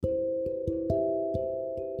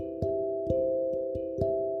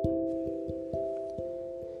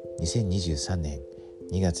2023年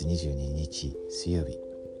2月22日水曜日、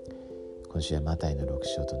今週はマタイの6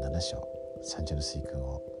章と7章、三条の水訓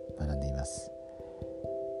を学んでいます。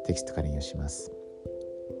テキストから引用します。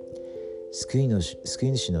救い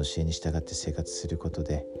主の教えに従って生活すること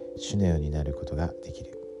で主のようになることができ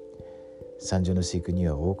る。三条の水訓に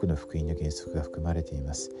は多くの福音の原則が含まれてい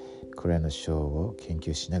ます。これらの章を研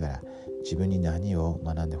究しながら、自分に何を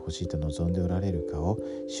学んでほしいと望んでおられるかを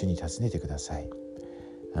主に尋ねてください。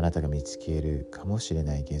あなたが見つけるかもしれ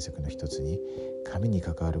ない原則の一つに、神に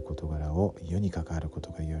関わる事柄を世に関わる事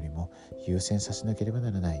柄よりも優先させなければな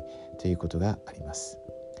らないということがあります。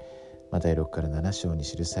マタイ6から7章に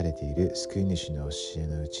記されている救い主の教え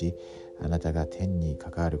のうち、あなたが天に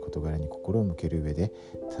関わる事柄に心を向ける上で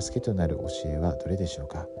助けとなる教えはどれでしょう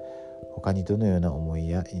か。他にどのような思い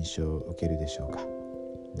や印象を受けるでしょうか。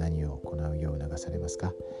何を行うよう促されます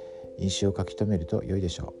か。印象を書き留めると良いで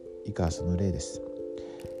しょう。以下はその例です。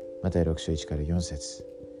マタイ6章1から4節、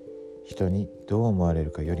人にどう思われ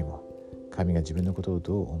るかよりも神が自分のことを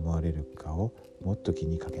どう思われるかをもっと気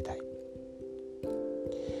にかけたい。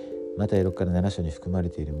マタイ6から7章に含まれ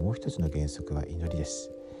ているもう一つの原則は祈りです。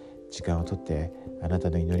時間をとってあなた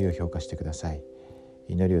の祈りを評価してください。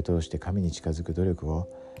祈りを通して神に近づく努力を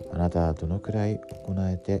あなたはどのくらい行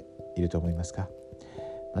えていると思いますか。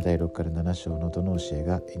マタイ6から7章のどの教え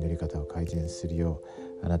が祈り方を改善するよ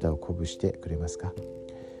うあなたを鼓舞してくれますか。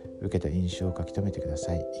受けた印象を書き留めてくだ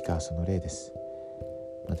さい。以下はその例です。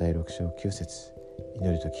マタイ6章9節、祈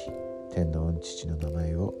るとき天の御父の名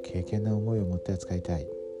前を敬虔な思いを持って扱いたい。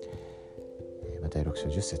マタイ6章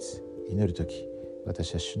10節、祈るとき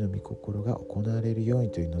私は主の御心が行われるよう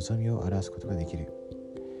にという望みを表すことができる。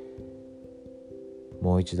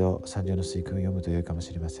もう一度三条の水訓を読むと良いかも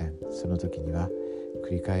しれません。その時には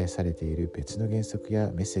繰り返されている別の原則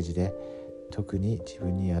やメッセージで特に自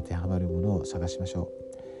分に当てはまるものを探しましょ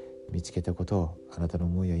う。見つけたことをあなたの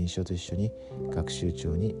思いや印象と一緒に学習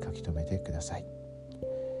帳に書き留めてください。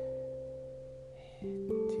と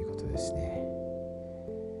いうことですね。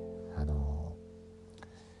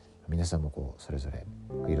皆さんもそれぞれ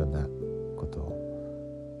いろんなこと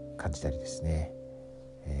を感じたりですね、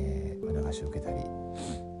促しを受けたり、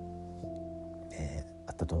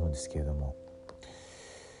あったと思うんですけれども、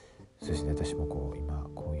そうですね、私も今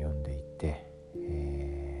読んでいて、や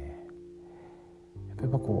っぱり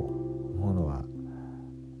思うのは、も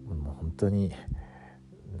う本当に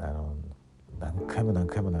何回も学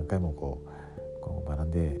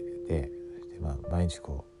んで毎日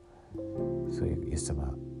そういうイエス様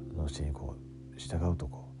の教えに従うと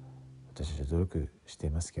私たちは努力して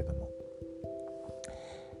いますけれども、やっ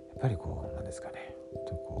ぱり何ですかね、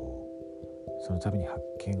そのために発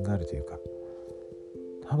見があるというか、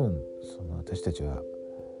多分私たちは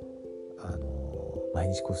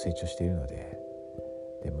毎日成長しているので、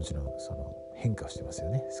もちろん変化をしてますよ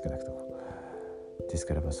ね、少なくとも。です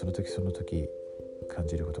からその時その時感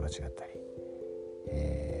じることが違ったり、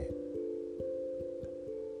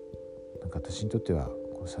私にとっては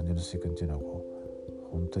三条の水訓というのは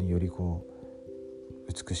本当により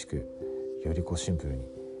美しく、よりシンプルに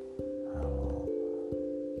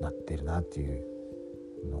なっているなっていう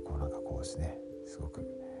のをですね、すごく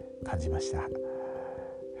感じました。はい、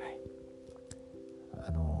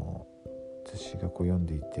私が読ん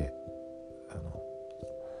でいて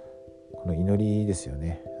この祈りですよ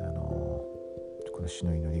ね。この主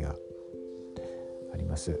の祈りがあり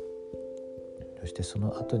ます。そしてそ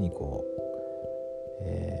の後に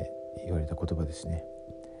言われた言葉ですね。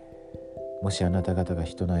もしあなた方が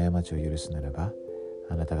人の過ちを許すならば、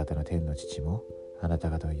あなた方の天の父もあなた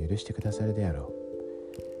方を許してくださるであろ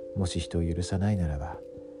う。もし人を許さないならば、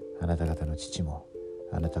あなた方の父も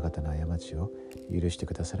あなた方の過ちを許して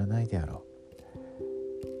くださらないであろ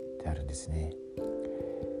う。であるんですね。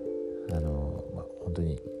本当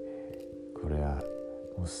にこれは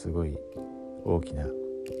もうすごい大きな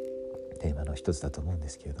テーマの一つだと思うんで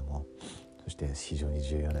すけれども、そして非常に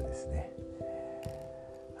重要なですね、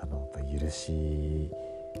やっぱり許し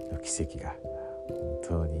の奇跡が本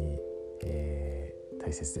当に、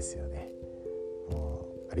大切ですよね。も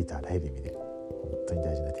うありとあらゆる意味で本当に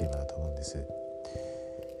大事なテーマだと思うんです。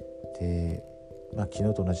で、昨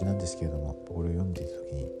日と同じなんですけれども、これを読んでいた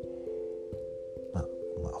時に、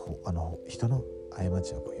人の過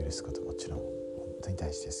ちを許すこと、もちろん本当に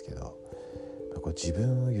大事ですけど、自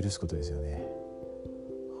分を許すことですよね。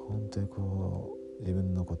本当に自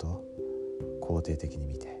分のことを肯定的に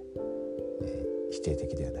見て、否定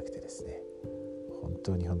的ではなくてですね、本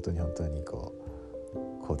当に肯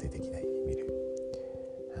定的に見る。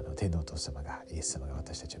天皇お父様がイエス様が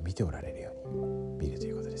私たちを見ておられるように見ると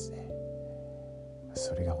いうことですね。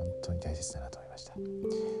それが本当に大切だなと思いました。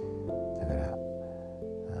だから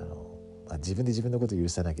自分で自分のことを許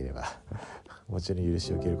さなければもちろん許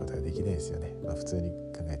しを受けることができないですよね。普通に考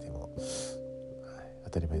えても、当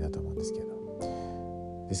たり前だと思うんですけ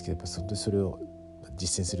ど、ですけどやっぱ本当にそれを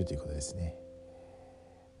実践するということですね。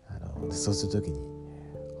そうするときに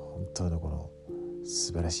本当のこの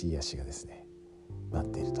素晴らしい癒しがですね待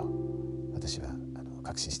っていると私は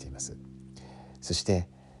確信しています。そして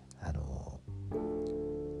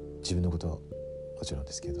自分のこともちろん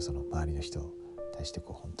ですけど、その周りの人に対して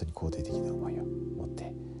本当に肯定的な思いを持っ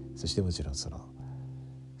て、そしてもちろんそう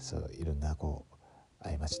いろんな過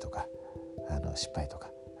ちとか失敗と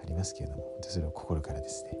かありますけれども、本当にそれを心からで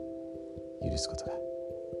すね許すことが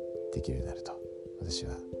できるようになると私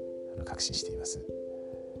は確信しています。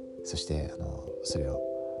そしてそ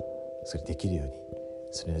れできるように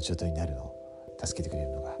それの状態になるのを助けてくれ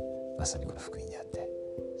るのがまさにこの福音であって、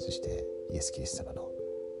そしてイエス・キリスト様の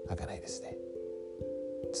贖いですね。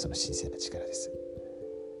その神聖な力です。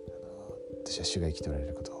私は主が生きておられ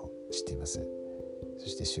ることを知っています。そ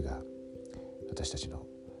して主が私たちの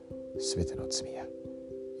すべての罪や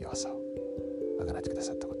弱さを贖ってくだ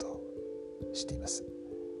さったことを知っています。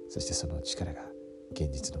そしてその力が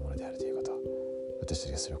現実のものであるということ、私た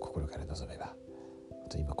ちがそれを心から望めば、本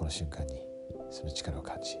当に今この瞬間にその力を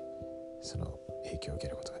感じ、その影響を受け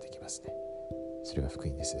ることができますね。それが福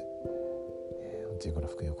音です。本当にこの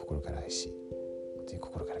福音を心から愛し、本当に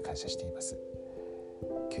心から感謝しています。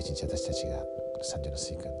今日一日私たちがこの三条の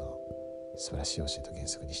水訓の素晴らしい教えと原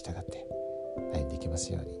則に従って歩んでいきま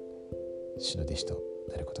すように、主の弟子と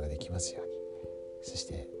なることができますように、そし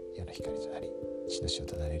て世の光となり地の塩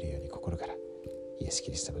となれるように心からイエス・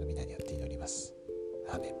キリスト様の皆によって祈ります。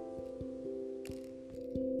アーメン。